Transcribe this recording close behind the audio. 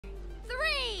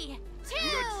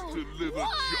Deliver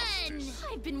justice.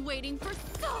 I've been waiting for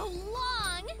so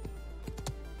long.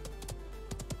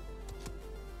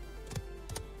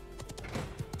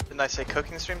 Didn't I say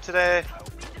cooking stream today?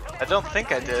 I don't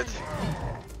think I did.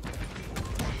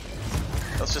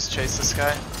 Let's just chase this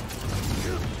guy.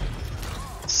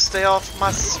 Stay off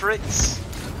my streets.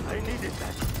 I needed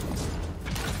that.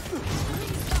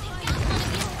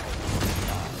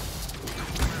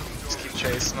 Just keep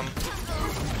chasing him.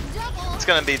 It's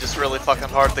gonna be just really fucking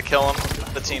hard to kill him.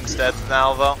 The team's dead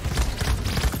now though.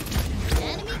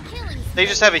 They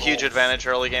just have a huge advantage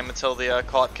early game until the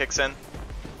caught kicks in.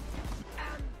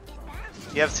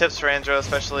 You have tips for Andro,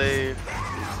 especially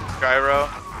Gyro.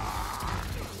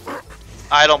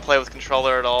 I don't play with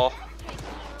controller at all.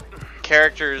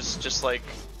 Characters just like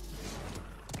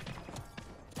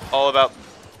all about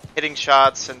hitting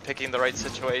shots and picking the right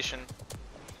situation.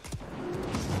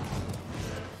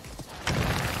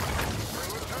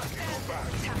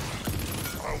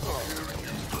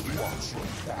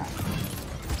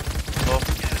 Well,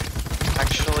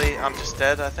 actually, I'm just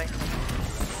dead, I think.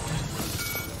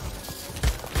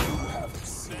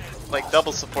 Like,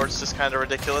 double support's just kind of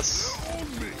ridiculous.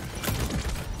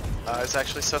 It's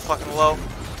actually so fucking low.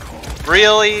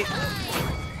 Really?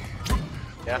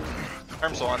 Yeah.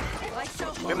 Terms one.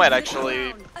 We might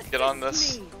actually get on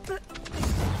this.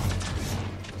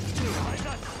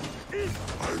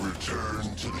 I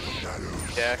return to the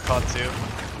shadows. Yeah, COD 2.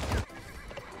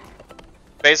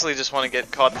 Basically just want to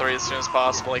get COD 3 as soon as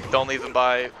possible. Like, don't even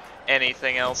buy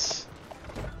anything else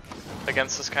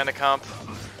against this kind of comp.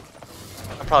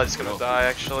 I'm probably just gonna die,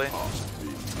 actually.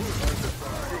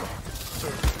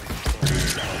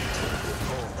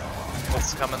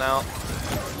 What's coming out?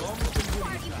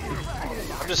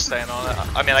 I'm just staying on it.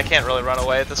 I mean, I can't really run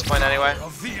away at this point anyway,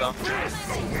 so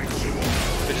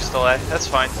we just delay. That's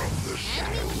fine.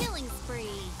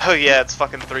 Oh yeah, it's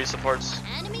fucking 3 supports.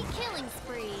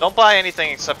 Don't buy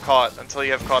anything except COD until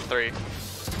you have COD 3.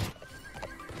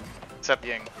 Except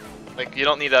Ying. Like, you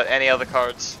don't need any other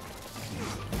cards.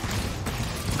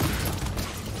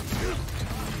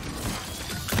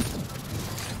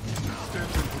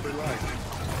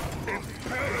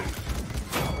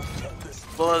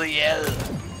 Bloody hell.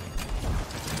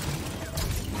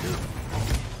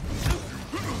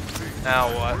 Now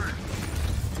what?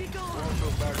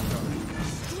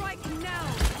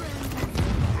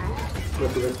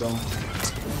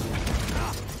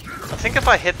 I think if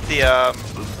I hit the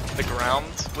ground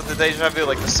with the deja vu,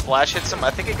 like the splash hits him, I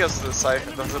think it goes to the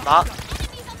siphon, does it not?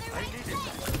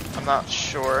 I'm not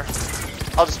sure.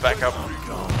 I'll just back up.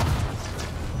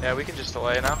 Yeah, we can just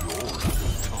delay now.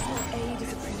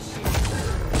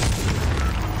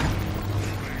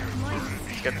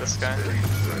 Get this guy.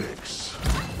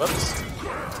 Whoops.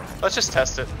 Let's just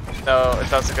test it. No, it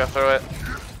doesn't go through it.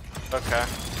 Okay.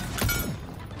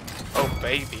 Oh,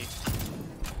 baby.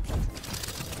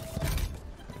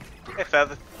 Hey,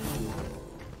 Feather.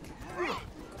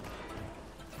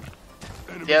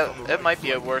 Yeah, it might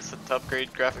be worth it to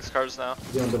upgrade graphics cards now.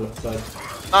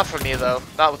 Not for me though.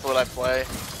 Not with what I play.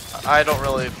 I don't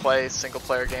really play single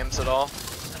player games at all.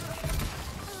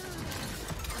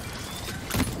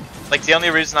 Like, the only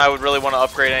reason I would really want to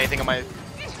upgrade anything on my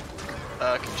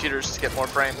computer is to get more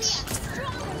frames.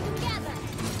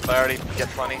 But I already get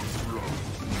plenty.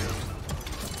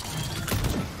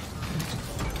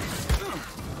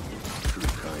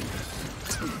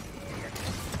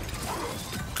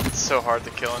 It's so hard to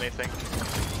kill anything.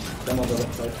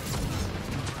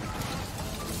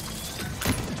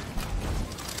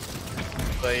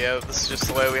 But yeah, this is just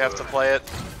the way we have to play it.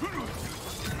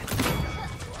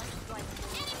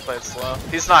 Play it slow.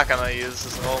 He's not gonna use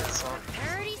his ult, so.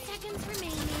 30 seconds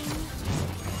remaining.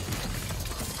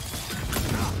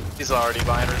 He's already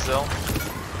buying Brazil.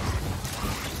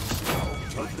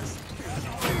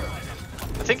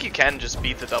 I think you can just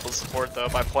beat the double support though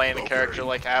by playing a character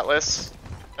like Atlas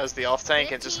as the off tank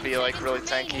and just be like really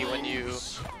tanky when you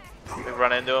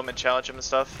run into him and challenge him and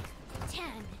stuff. 10,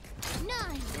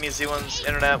 9, Give me Z1's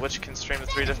internet, which can stream to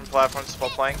 3 different platforms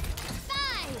while playing.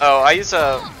 Oh, I use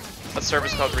a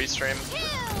service called Restream.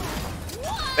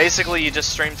 Basically, you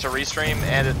just stream to Restream,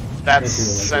 and that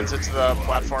sends it to the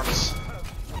platforms.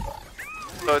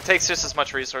 So it takes just as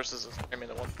much resources as streaming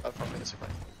to one platform, basically.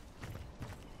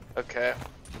 Okay,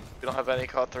 we don't have any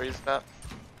COD 3s yet.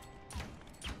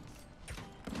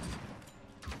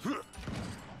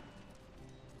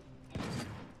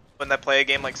 Wouldn't I play a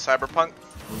game like Cyberpunk?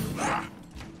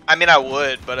 I mean, I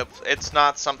would, but it's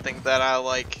not something that I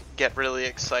like get really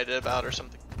excited about or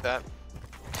something like that.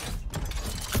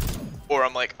 Or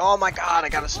I'm like, oh my god, I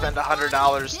gotta spend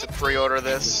 $100 to pre-order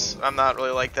this. I'm not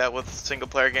really like that with single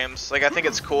player games. Like I think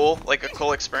it's cool, like a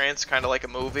cool experience, kind of like a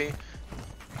movie.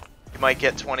 You might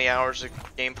get 20 hours of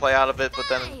gameplay out of it, but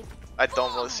then I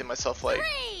don't really see myself like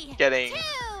getting,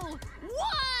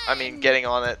 getting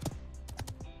on it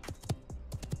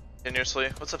continuously.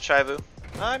 What's up, Shivu?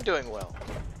 I'm doing well.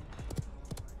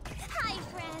 Hi,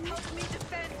 friend.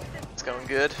 It's going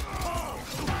good.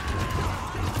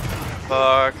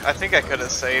 Fuck, I think I could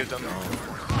have saved him.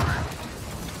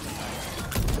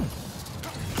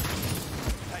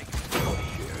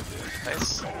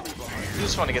 Nice. We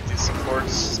just want to get these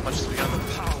supports as much as we can.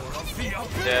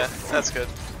 Yeah, that's good.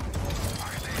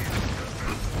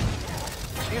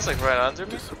 I think it's like right under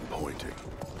me. I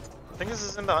think this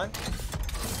is in behind.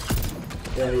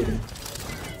 Yeah, you do.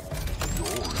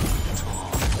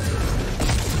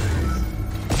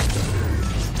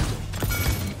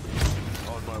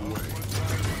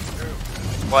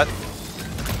 What?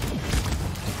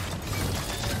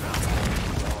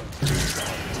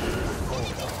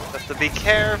 Have to be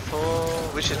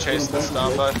careful. We should chase this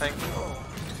Stomba, I think.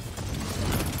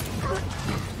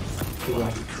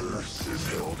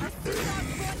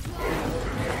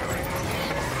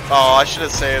 Oh, I should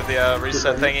have saved the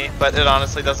reset thingy, but it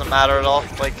honestly doesn't matter at all.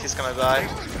 Like, he's gonna die,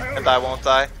 and I won't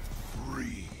die.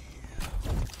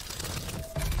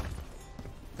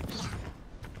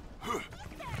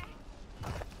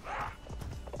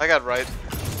 I got right.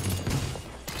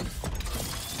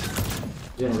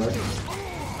 Yeah, right.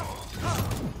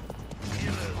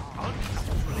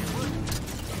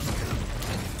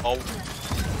 Oh.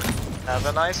 Have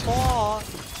a nice walk.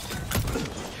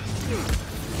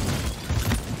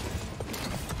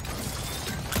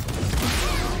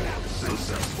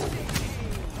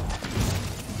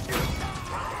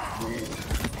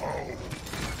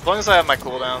 As long as I have my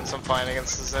cooldowns, I'm fine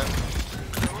against the Zen.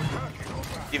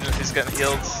 Even if he's getting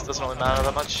healed, doesn't really matter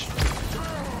that much.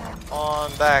 On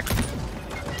back.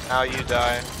 Now you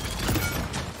die.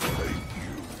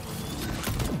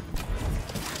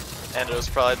 And it was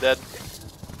probably dead.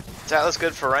 Is Atlas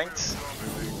good for ranked?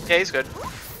 Yeah, he's good.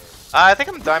 I think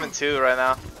I'm Diamond 2 right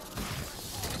now.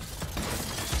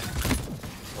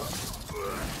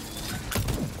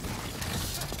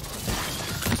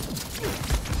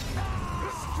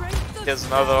 He has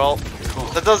another ult.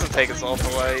 That doesn't take his ult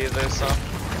away either, so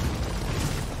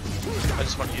I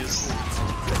just want to use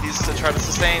these to try to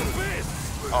sustain.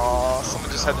 Aw, someone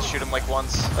just had to shoot him like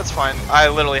once. That's fine. I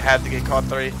literally had to get caught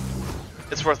 3.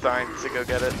 It's worth dying to go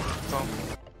get it. So.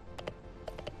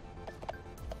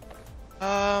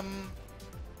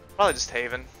 Probably just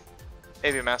Haven.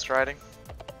 Maybe Master Riding.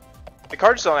 The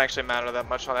cards don't actually matter that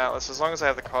much on Atlas as long as I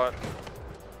have the card.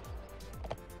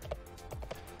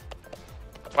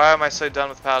 Why am I so done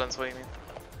with Paladins? What do you mean?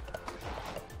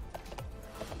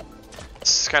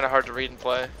 This is kind of hard to read and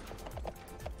play.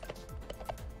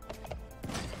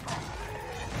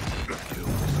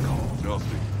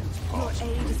 Your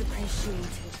aid is appreciated.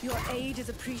 Your aid is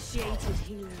appreciated,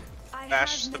 healer.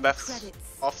 Bash the best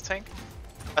off tank?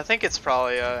 I think it's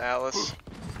probably Atlas.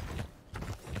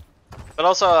 But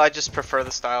also, I just prefer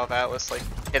the style of Atlas, like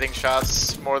hitting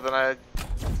shots more than I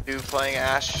do playing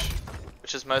Ashe,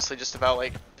 which is mostly just about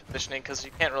like positioning, because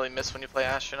you can't really miss when you play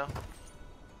Ashe, you know?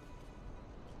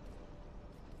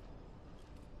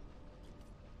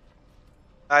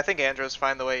 I think Andrew's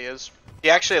fine the way he is. He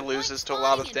actually loses to a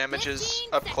lot of damages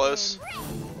up close.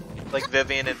 Like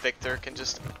Vivian and Victor can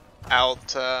just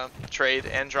out trade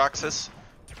Androxus.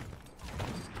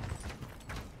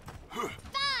 5,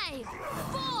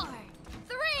 4,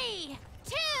 3,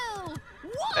 2, 1.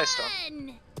 Nice stuff.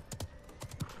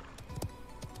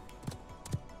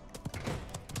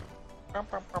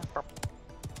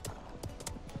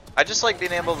 I just like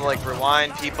being able to like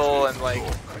rewind people and like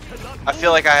I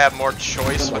feel like I have more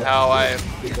choice with how I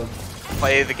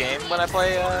play the game when I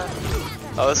play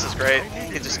oh, this is great.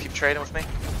 You can just keep trading with me.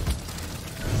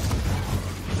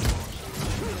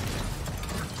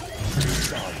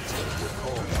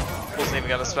 Wasn't even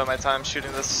gonna spend my time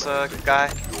shooting this guy.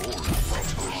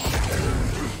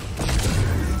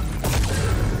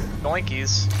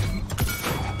 Doinkies.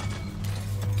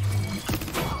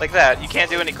 Like that. You can't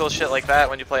do any cool shit like that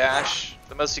when you play Ashe.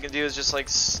 The most you can do is just like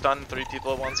stun 3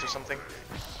 people at once or something.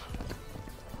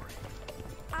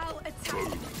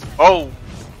 Oh!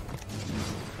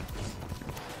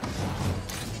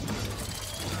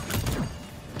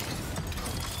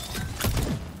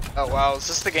 Oh wow, is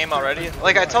this the game already?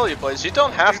 Like I told you boys, you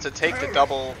don't have to take the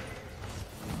double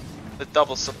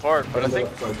support, but I think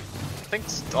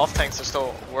off tanks are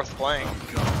still worth playing.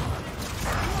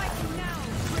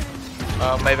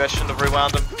 Maybe I shouldn't have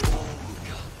rewound him.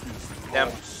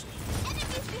 Damn.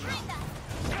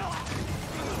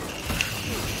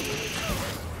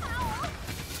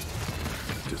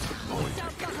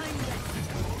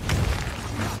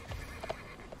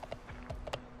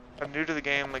 new to the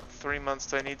game, like 3 months.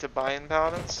 Do I need to buy in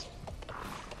paladins?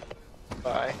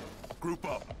 Buy. Group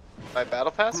up. Buy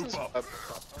battle passes? Group up.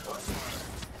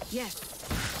 Yes.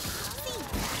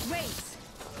 Wait.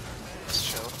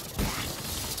 Let's chill.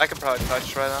 I can probably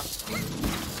touch right now.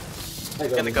 I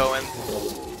got Gonna it. go in.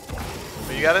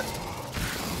 Oh, you got it?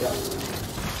 Yeah.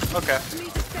 Okay. We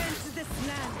stand to this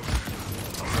land.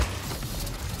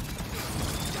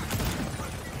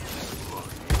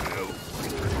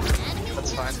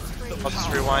 That's fine. I'll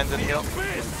just rewind and heal.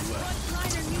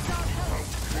 Frontliner needs our help.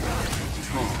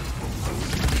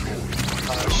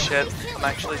 Oh shit. I'm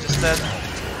actually just dead.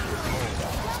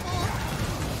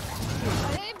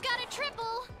 They've got a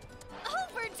triple.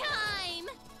 Overtime.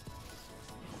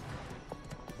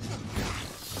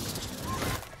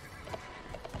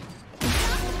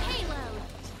 Payload.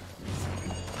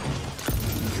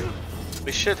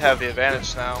 We should have the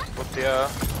advantage now with the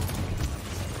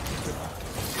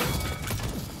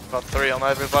about 3 on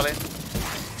everybody.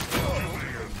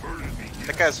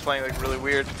 That guy's playing like really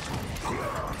weird.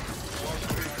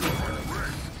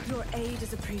 Your aid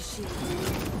is appreciated.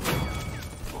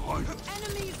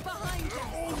 Enemies behind us.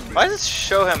 Why does it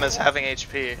show him as having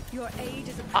HP? Your aid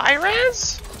is appreciated.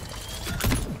 Hi-Res?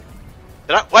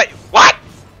 Did I? Wait, what?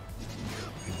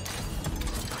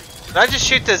 Did I just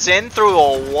shoot the Zen through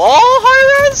a wall,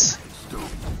 Hi-Res?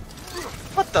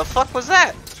 What the fuck was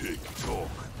that? Tick tock.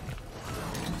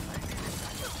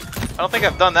 I don't think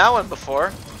I've done that one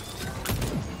before.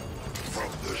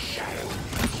 From the shadows.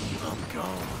 I'm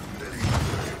gone.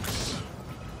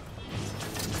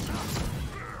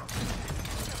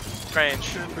 Strange.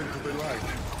 Step into the light.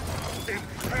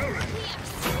 Impel it. We are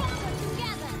stronger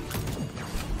together.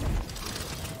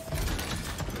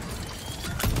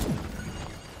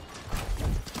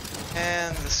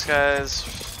 And this guy's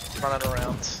running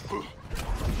around.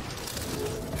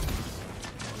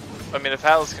 I mean, if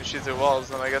Atlas can shoot through walls,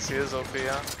 then I guess he is OP,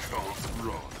 yeah? Can't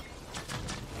run.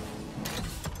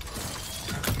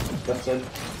 Left side.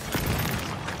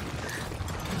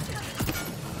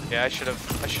 Yeah, I should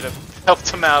have helped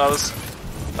him out. I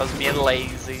was being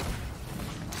lazy.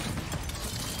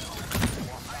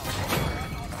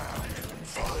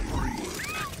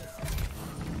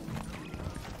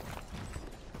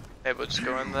 Hey, we'll just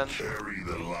go in then. Carry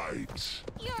the light.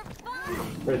 You're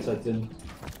fine. Right side's in.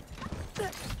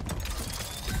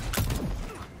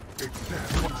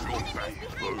 Examine your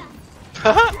backbone.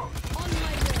 On my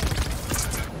way.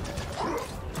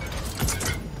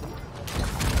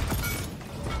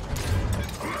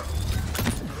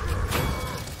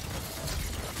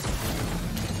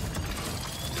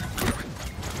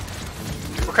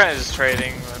 We're kind of just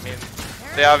trading. I mean,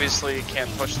 they obviously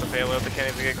can't push the payload. They can't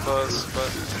even get close.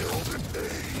 But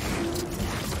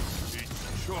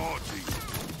Charging.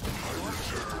 I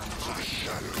return to the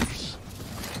shadows.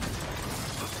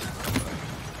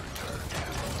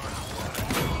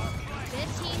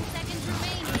 15 seconds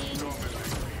remaining.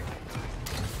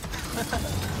 10,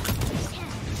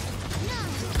 9,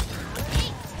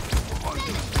 8,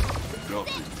 7,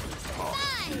 6, 5,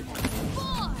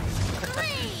 4, 3,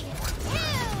 2,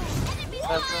 enemy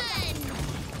That's one.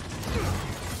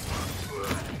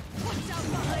 Watch out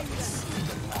behind us.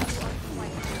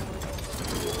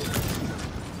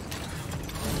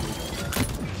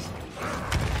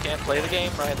 can't play the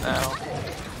game right now.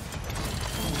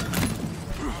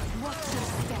 Watch your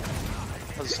step.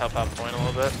 I'll just help out point a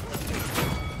little bit.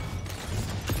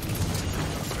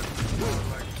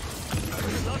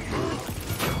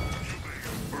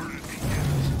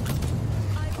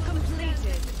 I've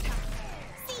completed.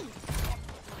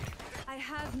 I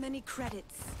have many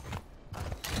credits.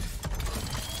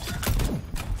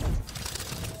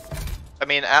 I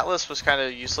mean, Atlas was kind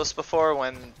of useless before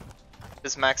when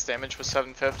his max damage was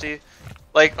 750.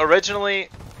 Like, originally,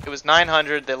 it was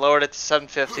 900, they lowered it to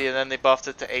 750, and then they buffed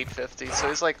it to 850. So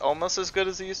he's like almost as good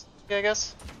as he used to be, I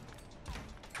guess.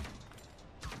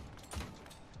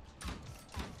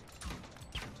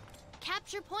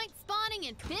 Capture point spawning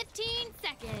in 15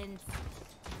 seconds.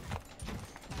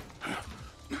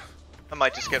 I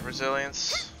might just get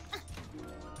resilience.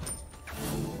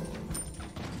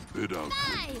 Bid out.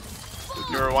 5, 4,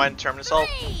 You rewind Terminus ult?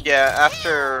 3, Yeah,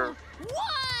 after, 2,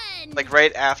 1. like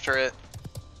right after it,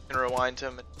 you can rewind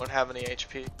him and won't have any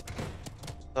HP.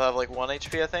 They'll have like 1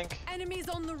 HP, I think. Enemies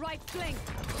on the right flank.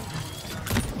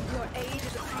 Your aid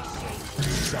is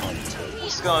appreciated.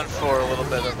 Just going for a little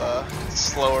bit of a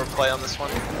slower play on this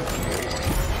one.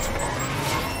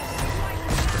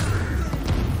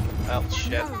 Oh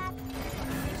shit.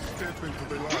 Step into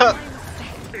the light.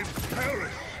 Impel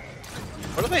it.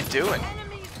 What are they doing?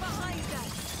 Enemies behind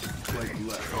us. Like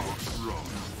left. Can't run.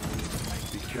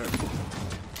 Be careful.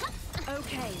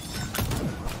 Okay.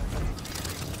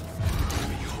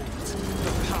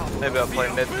 Maybe I'll play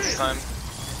mid this time.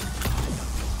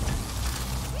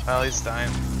 Well, he's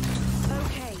dying.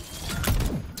 Okay.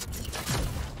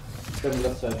 Come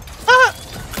left side.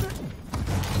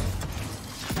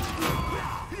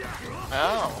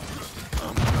 Ow.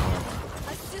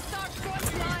 Assist our front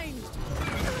line.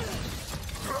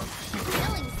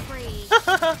 Killing spree.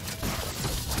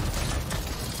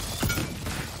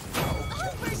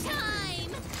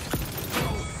 Overtime.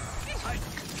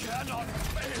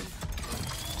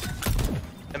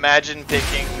 Imagine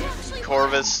picking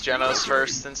Corvus Genos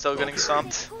first and still getting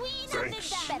stomped.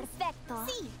 Perfecto.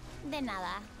 Sí, de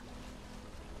nada.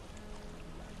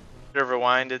 Should've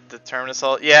rewinded the Terminus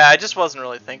ult. Yeah, I just wasn't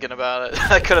really thinking about it.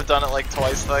 I could have done it like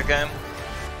twice that game.